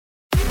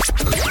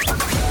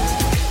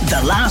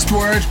The Last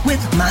Word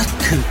with Matt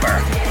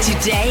Cooper.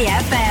 Today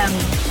FM.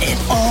 It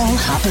all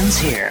happens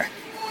here.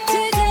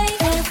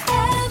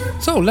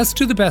 So let's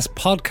do the best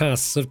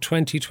podcasts of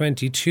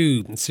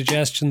 2022.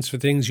 Suggestions for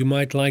things you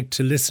might like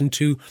to listen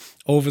to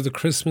over the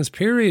Christmas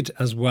period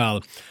as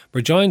well. We're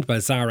joined by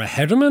Zara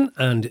Hederman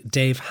and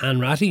Dave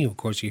Hanratty, of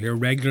course you hear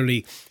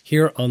regularly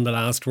here on The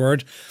Last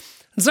Word.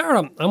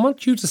 Zara, I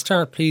want you to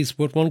start please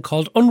with one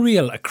called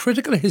Unreal, a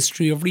critical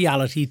history of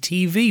reality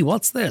TV.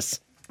 What's this?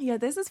 Yeah,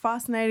 this is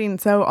fascinating.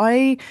 So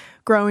I,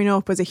 growing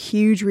up, was a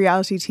huge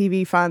reality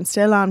TV fan,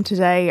 still am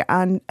today,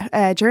 and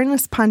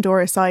journalists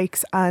Pandora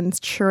Sykes and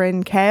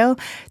Sharon Cale,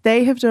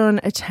 they have done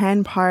a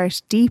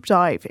 10-part deep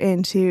dive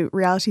into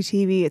reality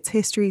TV, its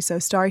history, so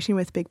starting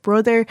with Big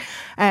Brother,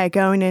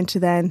 going into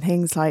then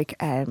things like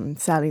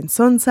Selling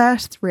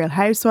Sunset, Real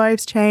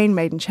Housewives chain,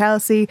 Made in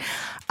Chelsea,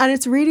 and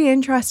it's really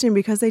interesting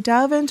because they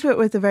delve into it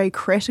with a very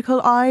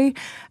critical eye.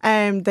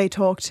 They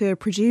talk to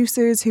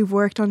producers who've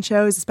worked on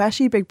shows,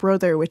 especially Big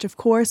Brother, which of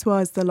course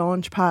was the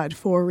launch pad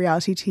for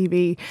reality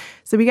TV.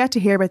 So we get to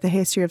hear about the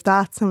history of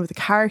that, some of the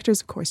characters,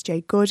 of course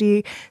Jade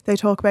Goody, they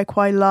talk about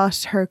quite a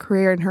lot, her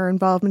career and her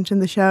involvement in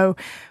the show.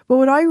 But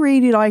what I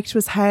really liked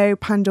was how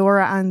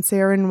Pandora and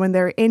Siren, when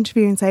they're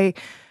interviewing, say,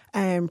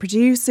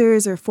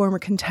 producers or former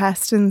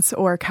contestants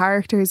or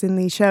characters in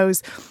these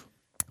shows,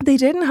 they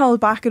didn't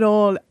hold back at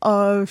all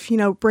of, you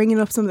know,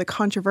 bringing up some of the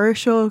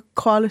controversial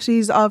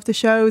qualities of the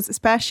shows,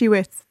 especially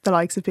with the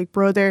likes of Big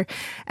Brother,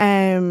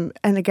 and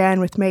again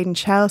with Made in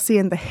Chelsea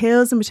and The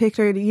Hills in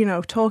particular, you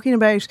know, talking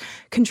about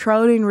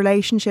controlling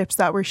relationships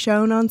that were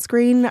shown on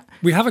screen.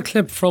 We have a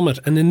clip from it,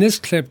 and in this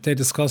clip they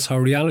discuss how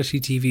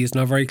reality TV is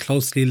now very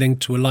closely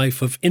linked to a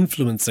life of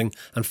influencing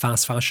and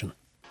fast fashion.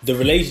 The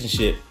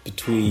relationship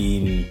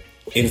between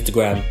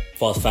Instagram,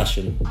 fast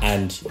fashion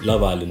and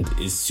Love Island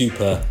is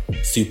super,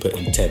 super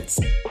intense.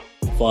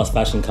 Fast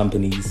fashion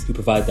companies who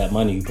provide that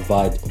money, who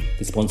provide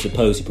the sponsored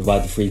posts, who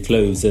provide the free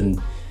clothes,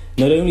 and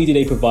not only do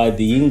they provide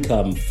the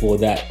income for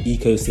that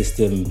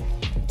ecosystem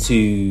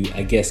to,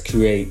 I guess,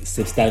 create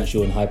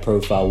substantial and high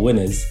profile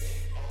winners,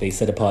 they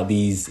set apart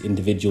these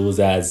individuals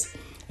as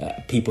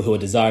people who are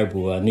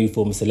desirable, a new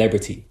form of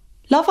celebrity.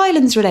 Love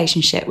Island's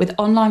relationship with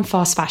online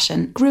fast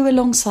fashion grew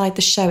alongside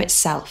the show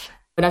itself.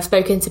 When I've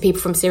spoken to people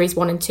from series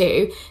 1 and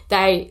 2,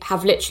 they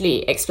have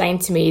literally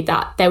explained to me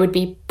that there would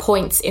be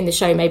points in the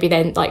show, maybe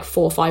then like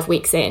 4 or 5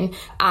 weeks in,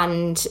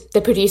 and the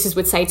producers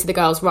would say to the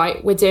girls,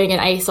 right, we're doing an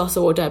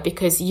ASOS order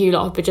because you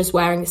lot are just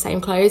wearing the same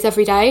clothes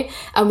every day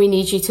and we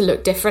need you to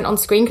look different on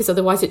screen because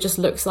otherwise it just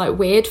looks like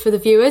weird for the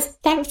viewers.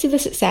 Thanks to the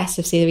success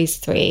of Series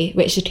 3,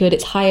 which secured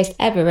its highest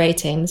ever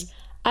ratings,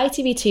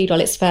 ITV2 got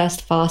its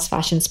first fast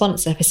fashion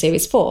sponsor for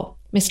Series 4,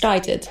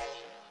 Missguided.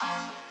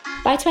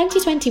 By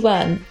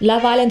 2021,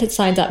 Love Island had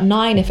signed up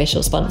 9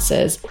 official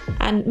sponsors,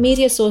 and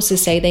media sources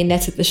say they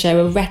netted the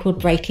show a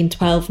record-breaking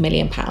 £12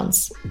 million.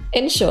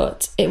 In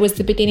short, it was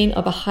the beginning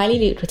of a highly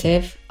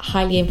lucrative,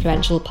 highly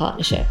influential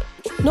partnership.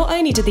 Not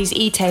only do these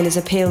e-tailers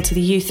appeal to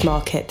the youth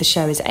market the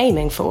show is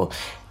aiming for,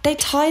 they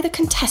tie the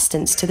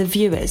contestants to the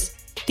viewers.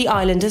 The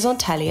islanders on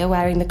telly are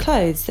wearing the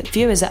clothes that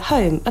viewers at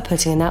home are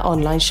putting in their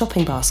online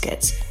shopping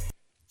baskets.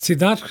 See,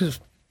 that,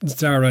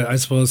 Zara, I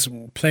suppose,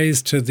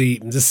 plays to the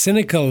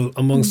cynical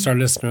amongst our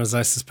listeners,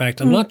 I suspect,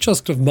 and not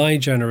just of my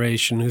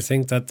generation, who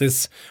think that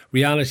this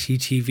reality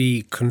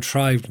TV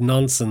contrived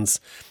nonsense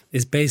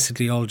is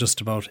basically all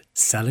just about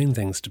selling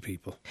things to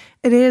people.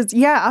 It is,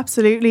 yeah,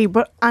 absolutely.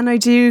 And I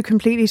do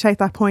completely take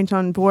that point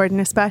on board,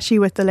 and especially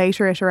with the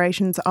later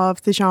iterations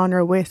of the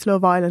genre with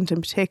Love Island in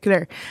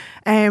particular.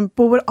 But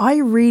what I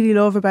really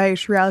love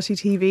about reality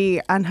TV,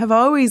 and have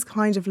always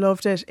kind of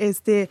loved it,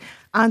 is the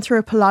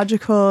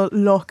anthropological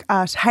look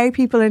at how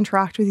people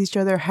interact with each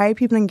other, how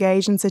people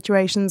engage in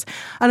situations.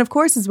 And of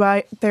course as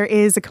well, there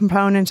is a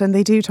component, and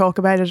they do talk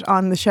about it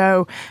on the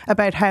show,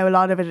 about how a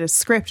lot of it is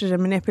scripted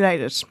and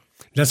manipulated.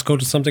 Let's go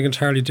to something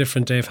entirely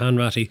different, Dave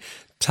Hanratty.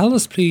 Tell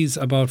us, please,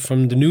 about,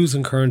 from the News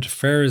and Current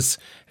Affairs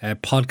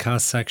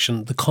podcast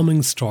section, The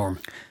Coming Storm.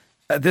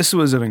 This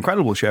was an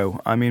incredible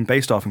show. I mean,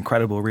 based off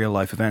incredible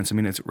real-life events. I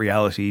mean, it's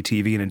reality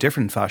TV in a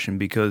different fashion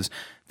because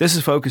this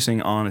is focusing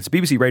on, it's a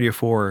BBC Radio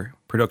 4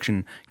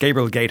 production.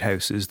 Gabriel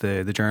Gatehouse is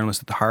the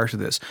journalist at the heart of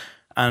this.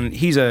 And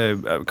he's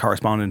a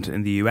correspondent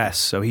in the US,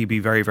 so he'd be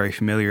very, very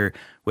familiar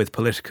with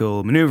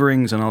political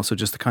maneuverings and also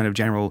just the kind of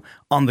general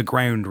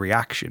on-the-ground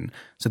reaction.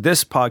 So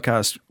this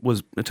podcast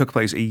took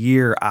place a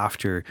year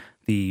after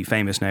the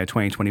famous now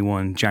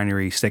 2021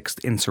 January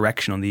 6th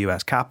insurrection on the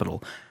US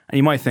Capitol. And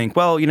you might think,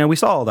 well, you know, we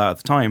saw all that at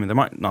the time and there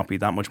might not be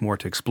that much more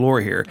to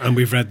explore here. And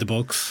we've read the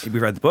books.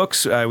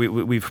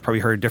 We've probably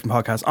heard different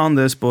podcasts on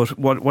this, but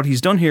what he's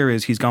done here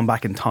is he's gone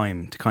back in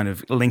time to kind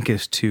of link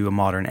it to a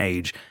modern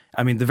age.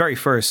 I mean, the very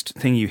first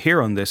thing you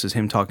hear on this is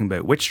him talking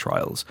about witch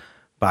trials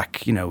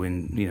back,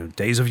 in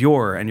days of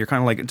yore. And you're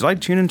kind of like, did I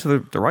tune into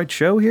the right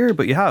show here?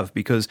 But you have,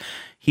 because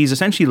he's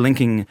essentially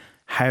linking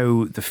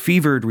how the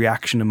fevered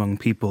reaction among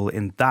people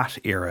in that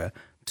era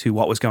to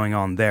what was going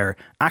on there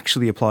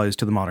actually applies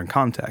to the modern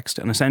context.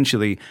 And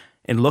essentially,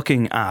 in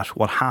looking at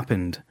what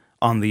happened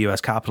on the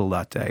US Capitol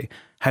that day,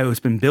 how it's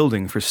been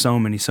building for so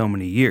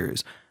many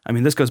years. I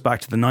mean, this goes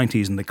back to the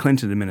 90s and the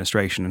Clinton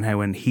administration, and how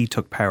when he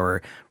took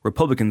power,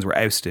 Republicans were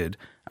ousted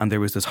and there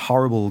was this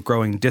horrible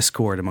growing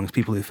discord amongst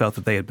people who felt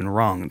that they had been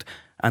wronged.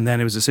 And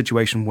then it was a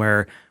situation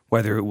where,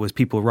 whether it was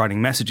people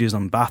writing messages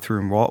on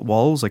bathroom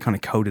walls, like kind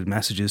of coded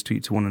messages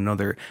to one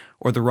another,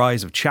 or the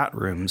rise of chat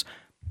rooms,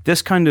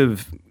 this kind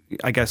of,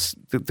 I guess,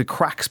 the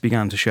cracks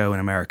began to show in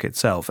America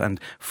itself. And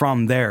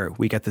from there,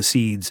 we get the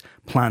seeds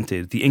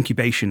planted, the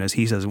incubation, as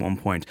he says at one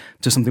point,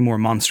 to something more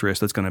monstrous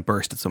that's going to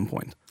burst at some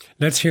point.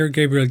 Let's hear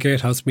Gabriel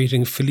Gatehouse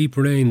meeting Philippe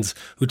Reines,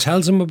 who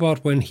tells him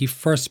about when he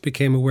first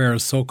became aware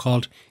of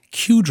so-called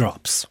Q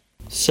drops.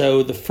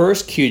 So the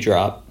first Q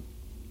drop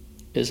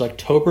is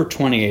October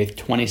 28th,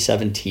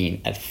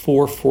 2017 at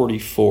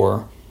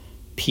 4:44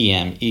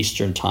 p.m.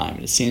 Eastern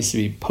Time. It seems to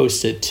be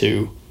posted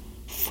to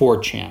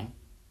 4chan.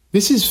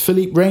 This is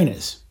Philippe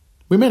Reines.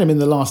 We met him in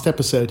the last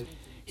episode.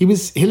 He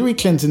was Hillary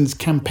Clinton's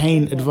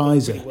campaign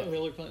advisor.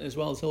 Hillary Clinton as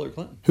well as Hillary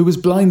Clinton. Who was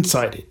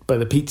blindsided by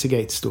the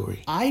Pizzagate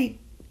story. I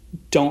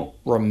don't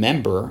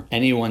remember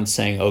anyone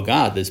saying, oh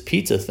God, this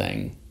pizza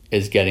thing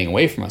is getting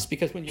away from us.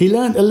 Because when he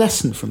learned a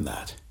lesson from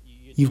that.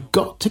 You've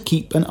got to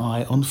keep an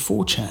eye on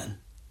 4chan.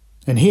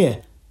 And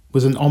here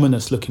was an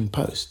ominous-looking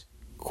post.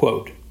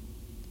 Quote,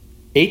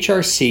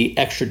 HRC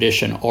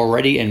extradition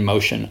already in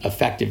motion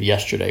effective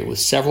yesterday with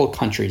several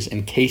countries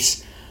in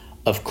case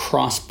of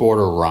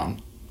cross-border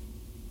run.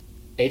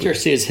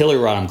 HRC is Hillary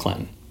Rodham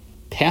Clinton.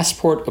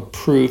 Passport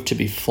approved to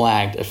be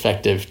flagged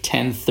effective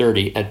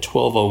 10:30 at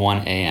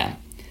 12:01 a.m.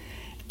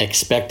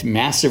 Expect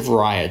massive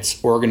riots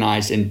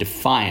organized in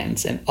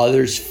defiance and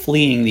others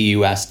fleeing the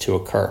U.S. to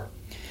occur.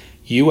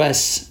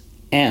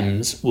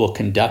 USMs will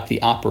conduct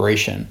the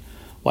operation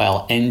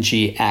while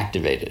NG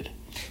activated.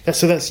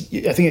 That's I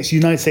think it's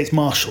United States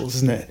Marshals,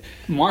 isn't it?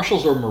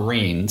 Marshals or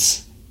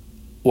Marines,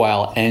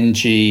 while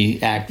NG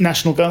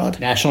National Guard?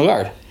 National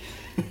Guard.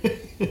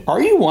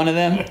 Are you one of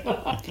them?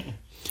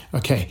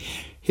 Okay,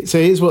 so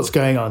here's what's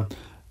going on.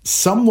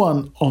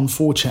 Someone on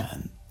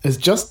 4chan has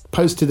just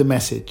posted a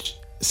message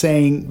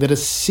saying that a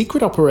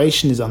secret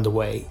operation is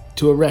underway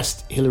to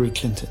arrest Hillary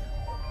Clinton.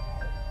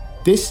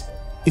 This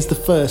is the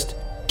first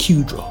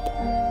Q drop.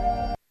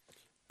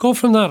 Go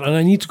from that, and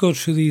I need to go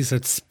through these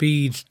at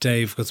speed,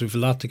 Dave, because we've a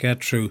lot to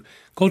get through.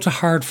 Go to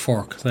Hard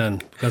Fork then,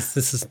 because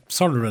this is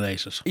sort of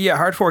related. Yeah,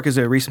 Hard Fork is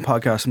a recent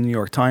podcast from the New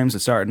York Times that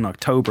started in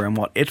October, and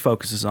what it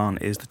focuses on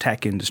is the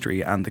tech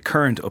industry and the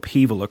current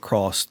upheaval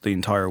across the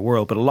entire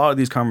world. But a lot of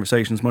these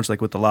conversations, much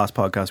like with the last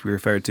podcast we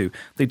referred to,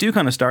 they do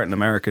kind of start in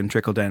America and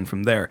trickle down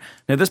from there.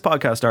 Now, this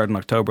podcast started in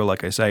October,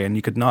 like I say, and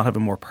you could not have a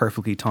more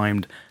perfectly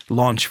timed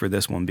launch for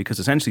this one, because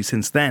essentially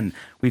since then,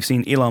 we've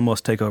seen Elon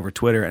Musk take over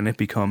Twitter and it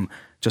become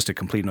just a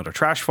complete another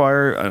trash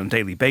fire on a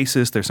daily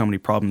basis. There's so many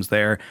problems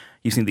there.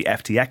 You've seen the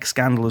FTX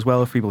scandal as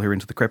well, for people who are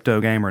into the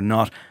crypto game or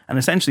not. And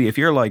essentially, if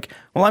you're like,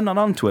 well, I'm not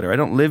on Twitter, I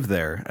don't live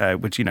there,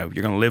 which, you know,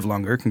 you're going to live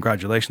longer,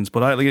 congratulations.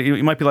 But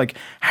you might be like,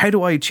 how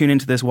do I tune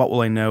into this? What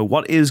will I know?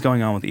 What is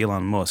going on with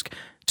Elon Musk?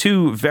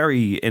 Two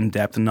very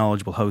in-depth and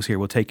knowledgeable hosts here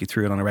will take you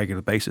through it on a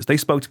regular basis. They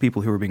spoke to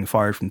people who were being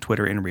fired from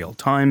Twitter in real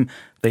time.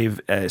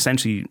 They've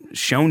essentially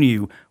shown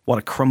you what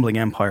a crumbling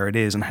empire it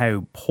is and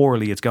how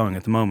poorly it's going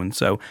at the moment.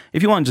 So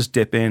if you want to just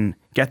dip in,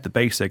 get the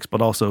basics,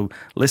 but also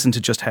listen to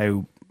just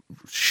how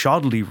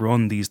shoddily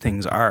run these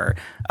things are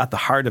at the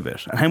heart of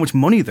it and how much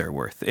money they're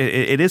worth.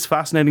 It is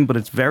fascinating, but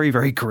it's very,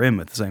 very grim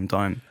at the same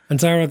time. And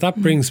Zara,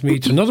 that brings me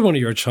to another one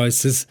of your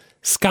choices,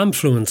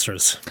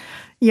 Scamfluencers.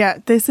 Yeah,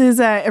 this is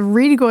a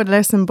really good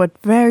listen, but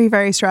very,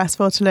 very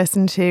stressful to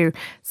listen to.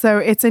 So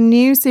it's a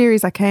new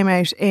series that came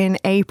out in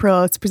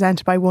April. It's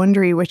presented by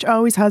Wondery, which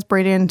always has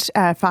brilliant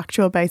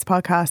factual-based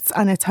podcasts.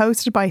 And it's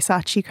hosted by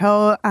Sachi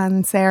Cole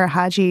and Sarah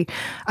Haji.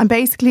 And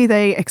basically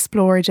they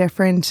explore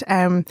different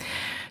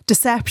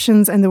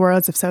deceptions in the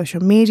worlds of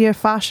social media,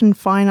 fashion,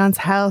 finance,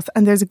 health.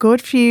 And there's a good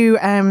few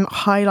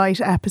highlight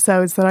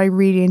episodes that I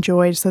really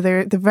enjoyed. So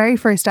the very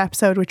first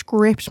episode, which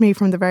gripped me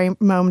from the very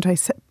moment I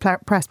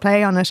pressed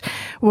play on it,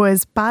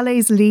 was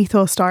Ballet's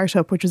Lethal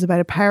Startup, which was about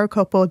a power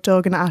couple,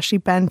 Doug and Ashley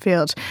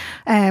Benfield,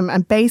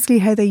 and basically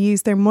how they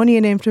used their money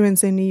and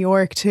influence in New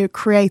York to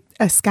create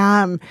a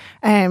scam.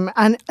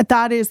 And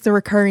that is the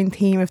recurring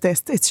theme of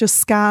this. It's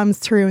just scams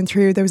through and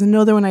through. There was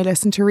another one I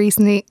listened to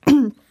recently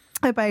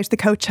about the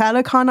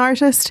Coachella con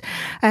artist,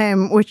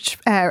 which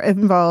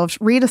involved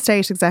real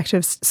estate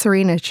executive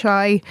Serena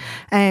Chai,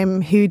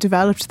 who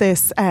developed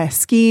this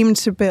scheme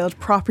to build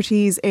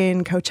properties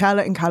in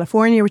Coachella in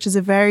California, which is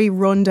a very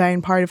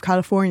rundown part of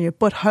California,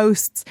 but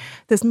hosts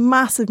this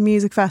massive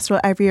music festival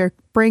every year,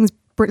 brings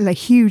like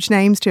huge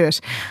names to it.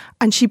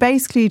 And she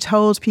basically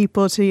told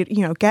people to,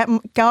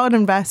 got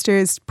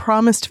investors,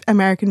 promised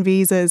American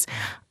visas.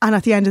 And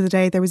at the end of the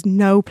day, there was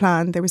no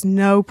plan, there was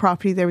no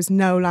property, there was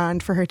no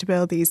land for her to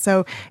build these.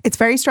 So it's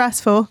very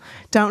stressful.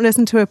 Don't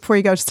listen to it before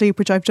you go to sleep,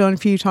 which I've done a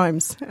few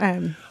times.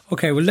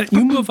 Okay, well, let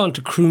you move on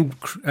to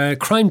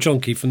Crime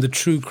Junkie from the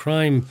true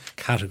crime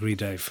category,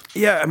 Dave.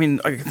 Yeah, I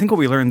mean, I think what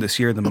we learned this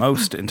year the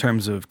most in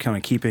terms of kind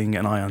of keeping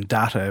an eye on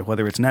data,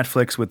 whether it's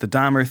Netflix with the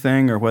Dahmer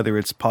thing or whether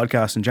it's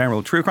podcasts in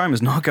general, true crime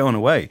is not going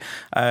away.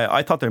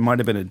 I thought there might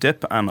have been a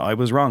dip, and I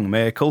was wrong.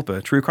 Mea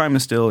culpa. True crime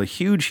is still a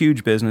huge,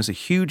 huge business, a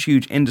huge,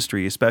 huge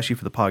industry, especially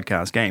for the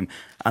podcast game.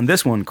 And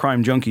this one,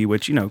 Crime Junkie,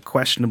 which, you know,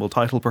 questionable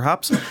title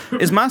perhaps,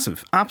 is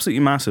massive,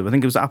 absolutely massive. I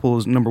think it was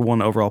Apple's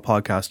 #1 overall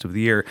podcast of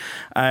the year.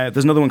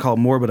 There's another one called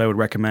Morbid I would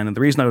recommend, and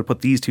the reason I would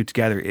put these two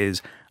together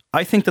is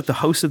I think that the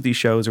hosts of these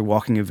shows are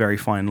walking a very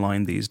fine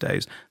line these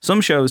days.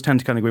 Some shows tend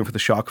to kind of go in for the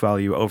shock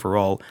value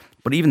overall,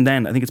 but even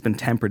then, I think it's been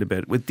tempered a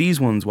bit. With these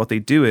ones, what they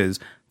do is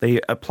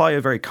they apply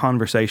a very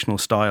conversational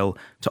style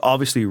to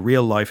obviously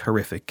real-life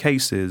horrific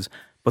cases,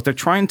 but they're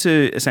trying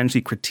to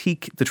essentially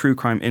critique the true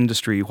crime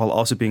industry while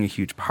also being a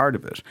huge part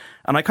of it.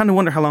 And I kind of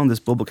wonder how long this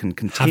bubble can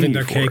continue. Having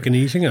their cake and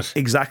eating it.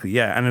 Exactly,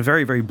 yeah. And a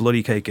very, very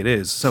bloody cake it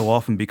is so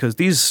often, because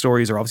these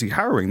stories are obviously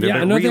harrowing. They're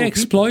and are they real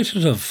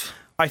exploitative?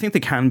 I think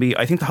they can be.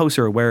 I think the hosts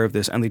are aware of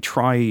this and they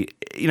try,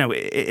 you know,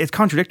 it's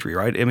contradictory,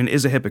 right? I mean,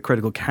 is it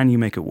hypocritical? Can you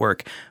make it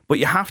work? But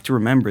you have to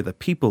remember that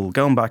people,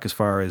 going back as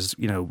far as,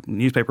 you know,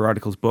 newspaper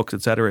articles, books,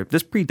 etc.,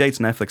 this predates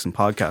Netflix and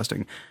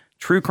podcasting.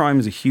 True crime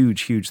is a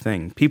huge, huge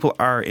thing. People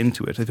are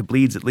into it. If it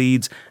bleeds, it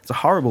leads. It's a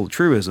horrible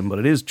truism, but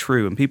it is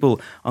true. And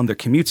people on their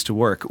commutes to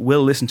work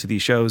will listen to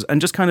these shows and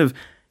just kind of,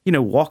 you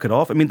know, walk it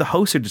off. I mean, the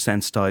hosts are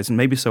desensitized and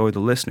maybe so are the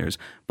listeners.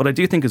 But I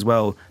do think as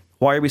well,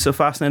 why are we so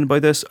fascinated by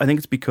this? I think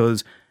it's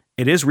because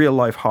it is real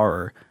life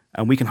horror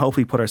and we can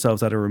hopefully put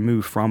ourselves at a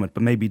remove from it,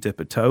 but maybe dip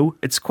a toe.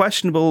 It's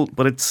questionable,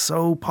 but it's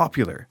so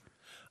popular.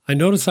 I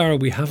notice, Sarah,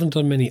 we haven't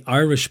done many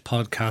Irish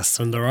podcasts,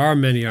 and there are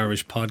many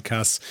Irish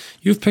podcasts.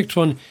 You've picked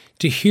one,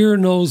 To Hear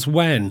Knows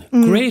When.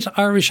 Great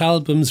Irish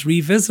albums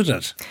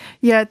revisited.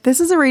 Yeah, this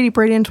is a really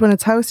brilliant one.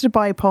 It's hosted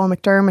by Paul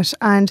McDermott,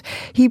 and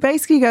he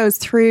basically goes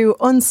through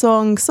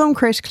unsung, some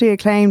critically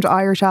acclaimed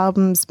Irish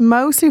albums,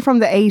 mostly from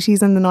the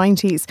 80s and the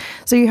 90s.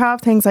 So you have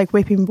things like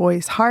Whipping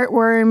Boys,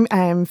 Heartworm,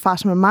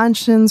 Fatima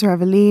Mansions,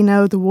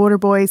 Revelino, The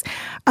Waterboys.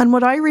 And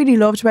what I really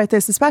loved about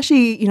this,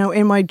 especially, you know,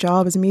 in my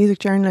job as a music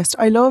journalist,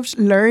 I loved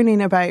learning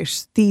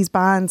about these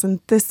bands and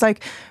this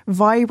like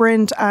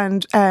vibrant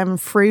and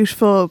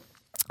fruitful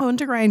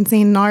underground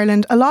scene in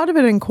Ireland, a lot of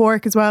it in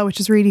Cork as well, which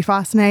is really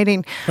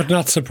fascinating. But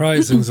not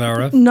surprising,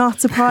 Zara. Not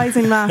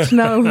surprising that,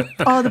 no.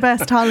 All the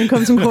best talent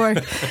comes from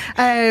Cork.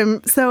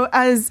 So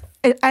as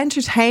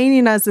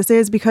entertaining as this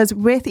is, because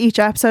with each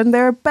episode, and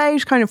they're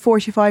about kind of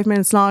 45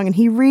 minutes long, and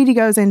he really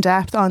goes in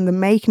depth on the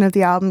making of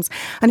the albums,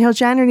 and he'll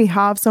generally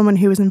have someone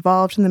who was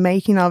involved in the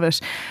making of it.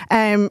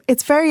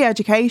 It's very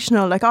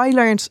educational. Like, I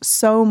learned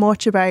so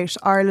much about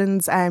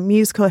Ireland's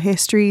musical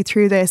history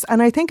through this,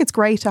 and I think it's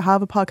great to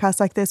have a podcast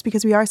like this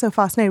because we are so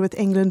fascinated with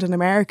England and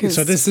America.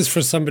 So this is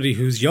for somebody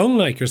who's young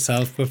like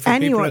yourself, but for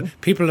anyone.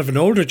 people of an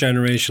older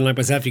generation like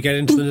myself, you get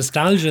into the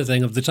nostalgia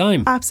thing of the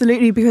time.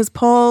 Absolutely, because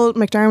Paul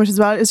McDermott as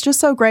well is just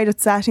so great at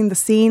setting the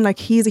scene. Like,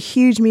 he's a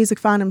huge music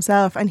fan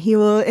himself, and he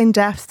will in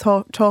depth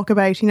talk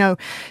about, you know,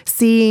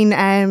 seeing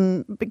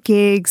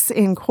gigs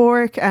in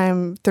Cork,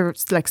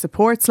 there's like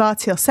support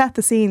slots. He'll set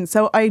the scene,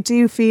 so I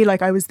do feel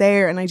like I was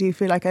there and I do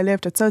feel like I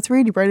lived it, so it's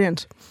really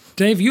brilliant.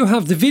 Dave, you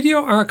have the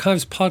Video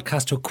Archives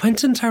podcast with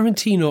Quentin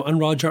Tarantino and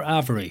Roger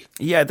Avery.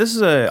 Yeah, this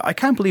is I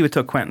can't believe it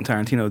took Quentin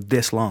Tarantino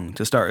this long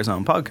to start his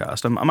own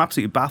podcast. I'm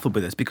absolutely baffled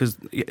by this, because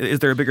is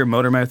there a bigger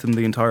motormouth in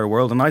the entire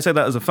world? And I say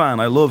that as a fan.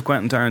 I love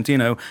Quentin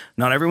Tarantino.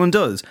 Not everyone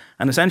does.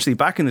 And essentially,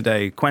 back in the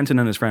day, Quentin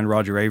and his friend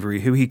Roger Avery,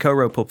 who he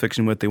co-wrote Pulp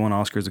Fiction with, they won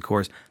Oscars, of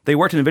course, they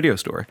worked in a video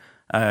store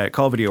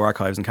called Video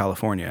Archives in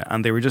California,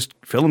 and they were just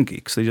film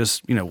geeks. They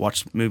just, you know,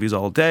 watched movies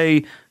all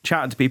day,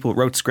 chatted to people,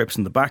 wrote scripts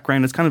in the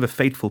background. It's kind of a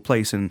fateful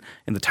place in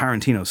the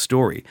Tarantino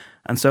story.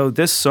 And so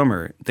this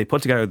summer, they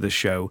put together this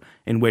show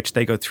in which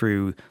they go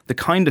through the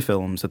kind of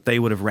films that they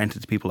would have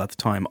rented to people at the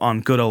time on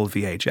good old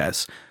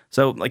VHS.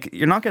 So, like,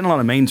 you're not getting a lot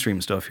of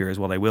mainstream stuff here, is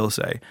what I will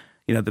say.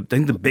 You know, I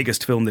think the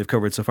biggest film they've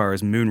covered so far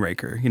is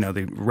Moonraker, you know,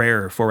 the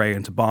rare foray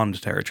into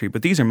Bond territory.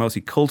 But these are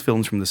mostly cult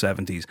films from the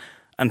 70s.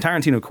 And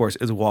Tarantino, of course,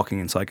 is a walking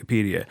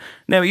encyclopedia.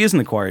 Now, he is an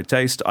acquired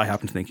taste. I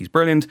happen to think he's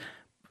brilliant.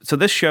 So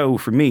this show,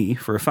 for me,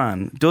 for a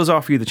fan, does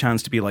offer you the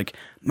chance to be like,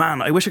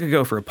 man, I wish I could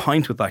go for a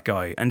pint with that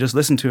guy and just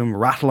listen to him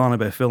rattle on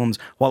about films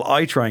while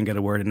I try and get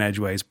a word in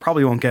edgeways.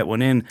 Probably won't get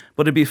one in,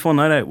 but it'd be a fun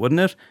night out,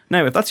 wouldn't it?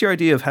 Now, if that's your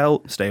idea of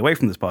hell, stay away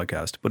from this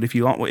podcast. But if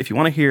you want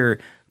to hear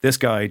this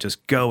guy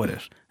just go at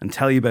it and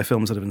tell you about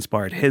films that have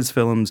inspired his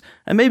films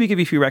and maybe give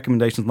you a few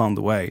recommendations along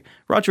the way,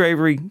 Roger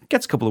Avery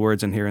gets a couple of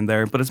words in here and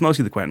there, but it's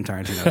mostly the Quentin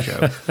Tarantino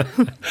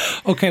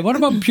show. Okay, what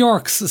about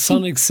Björk's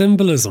sonic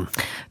symbolism?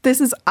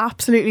 This is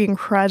absolutely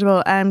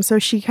incredible. So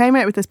she came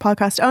out with this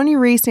podcast only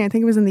recently, I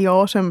think it was in the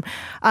autumn,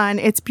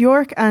 and it's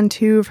Björk and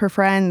two of her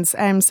friends.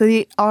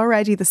 So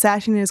already the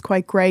setting is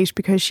quite great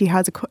because she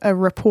has a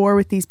rapport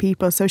with these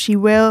people. So she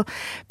will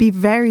be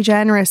very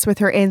generous with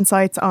her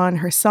insights on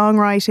her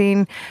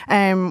songwriting,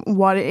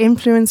 what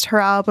influenced her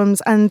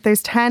albums. And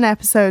there's 10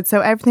 episodes,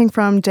 so everything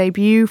from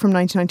Debut from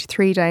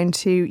 1993 down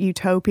to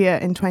Utopia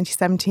in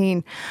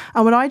 2017.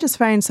 And what I just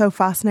found so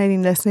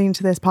fascinating listening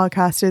to this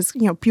podcast is,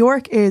 you know,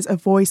 Björk is a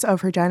voice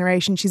of her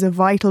generation. She's a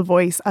vital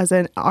voice as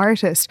an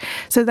artist.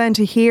 So then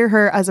to hear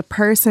her as a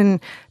person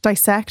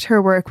dissect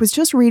her work was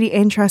just really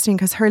interesting,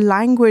 because her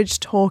language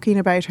talking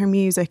about her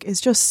music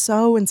is just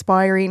so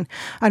inspiring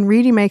and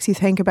really makes you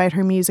think about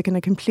her music in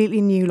a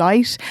completely new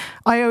light.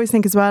 I always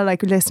think as well,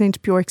 like listening to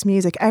Björk's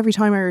music, every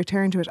time I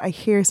return to it, I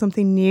hear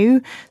something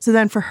new. So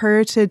then for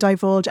her to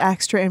divulge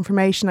extra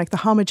information, like the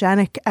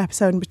Homogenic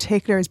episode in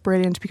particular is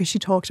brilliant, because she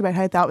talked about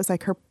how that was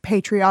like her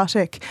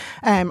patriotic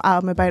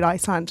album about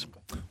Iceland.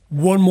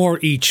 One more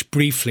each,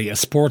 briefly. A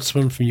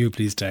sportsman from you,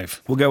 please,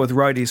 Dave. We'll go with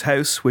Wrighty's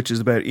House, which is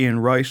about Ian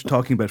Wright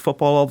talking about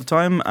football all the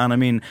time. And I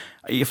mean,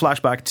 you flash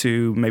back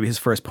to maybe his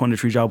first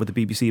punditry job with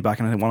the BBC back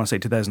in, I want to say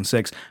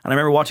 2006. And I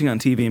remember watching it on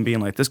TV and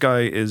being like, this guy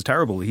is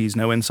terrible. He's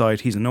no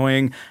insight. He's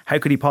annoying. How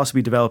could he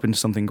possibly develop into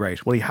something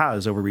great? Well, he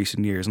has over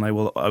recent years. And I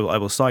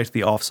will cite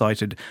the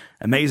off-cited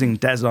amazing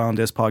Des On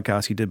This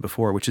podcast he did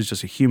before, which is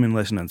just a human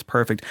listen and it's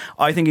perfect.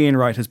 I think Ian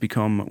Wright has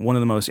become one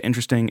of the most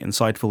interesting,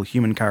 insightful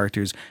human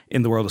characters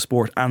in the world of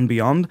sport and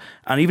beyond.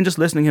 And even just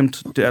listening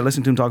to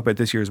him talk about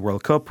this year's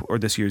World Cup or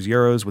this year's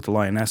Euros with the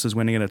Lionesses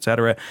winning it,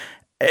 etc.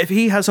 If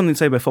he has something to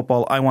say about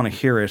football, I want to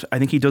hear it. I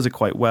think he does it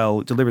quite well,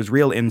 delivers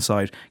real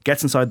insight,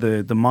 gets inside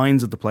the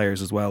minds of the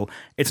players as well.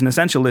 It's an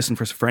essential listen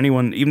for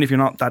anyone, even if you're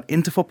not that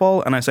into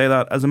football, and I say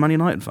that as a Man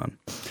United fan.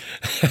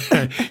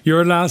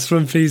 Your last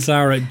one, please,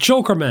 Sarah.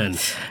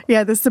 Jokerman.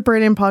 Yeah, this is a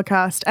brilliant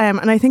podcast.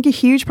 And I think a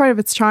huge part of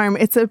its charm,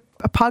 it's a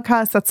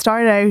podcast that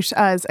started out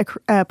as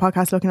a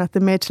podcast looking at the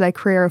mid to late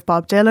career of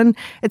Bob Dylan.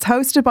 It's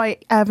hosted by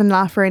Evan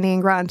Laffer and Ian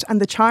Grant, and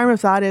the charm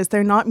of that is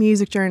they're not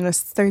music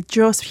journalists, they're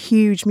just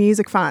huge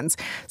music fans.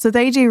 So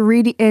they do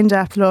really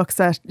in-depth looks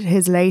at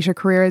his later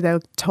career. They'll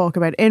talk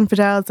about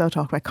Infidels, they'll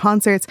talk about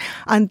concerts,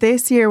 and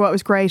this year what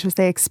was great was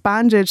they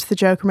expanded the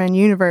Jokerman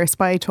universe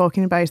by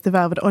talking about the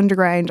Velvet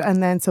Underground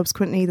and then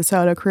subsequently the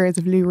solo careers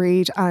of Lou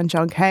Reed and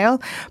John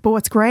Cale. But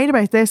what's great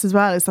about this as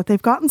well is that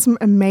they've gotten some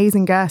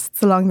amazing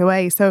guests along the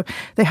way. So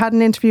they had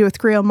an interview with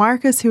Greil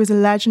Marcus, who is a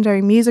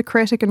legendary music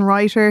critic and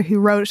writer who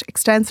wrote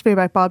extensively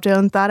about Bob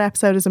Dylan. That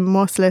episode is a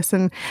must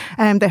listen.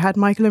 They had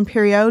Michael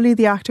Imperioli,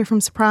 the actor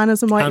from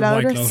Sopranos and White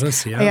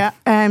Lotus.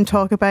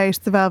 Talk about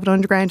the Velvet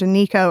Underground and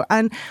Nico.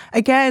 And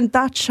again,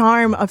 that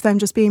charm of them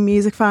just being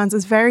music fans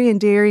is very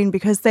endearing,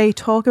 because they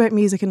talk about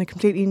music in a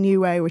completely new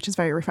way, which is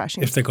very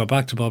refreshing. If they go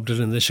back to Bob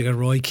Dylan, they should get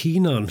Roy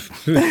Keane on.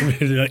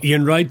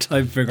 Ian Wright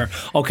type figure.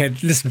 Okay,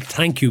 listen,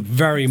 thank you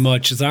very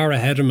much, Zara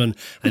Hederman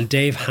and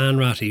Dave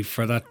Hanratty,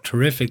 for that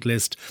terrific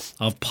list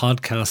of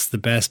podcasts, the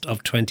best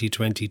of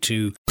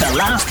 2022. The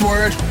Last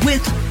Word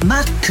with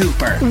Matt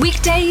Cooper.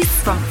 Weekdays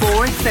from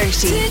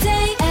 4:30.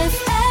 Today FM.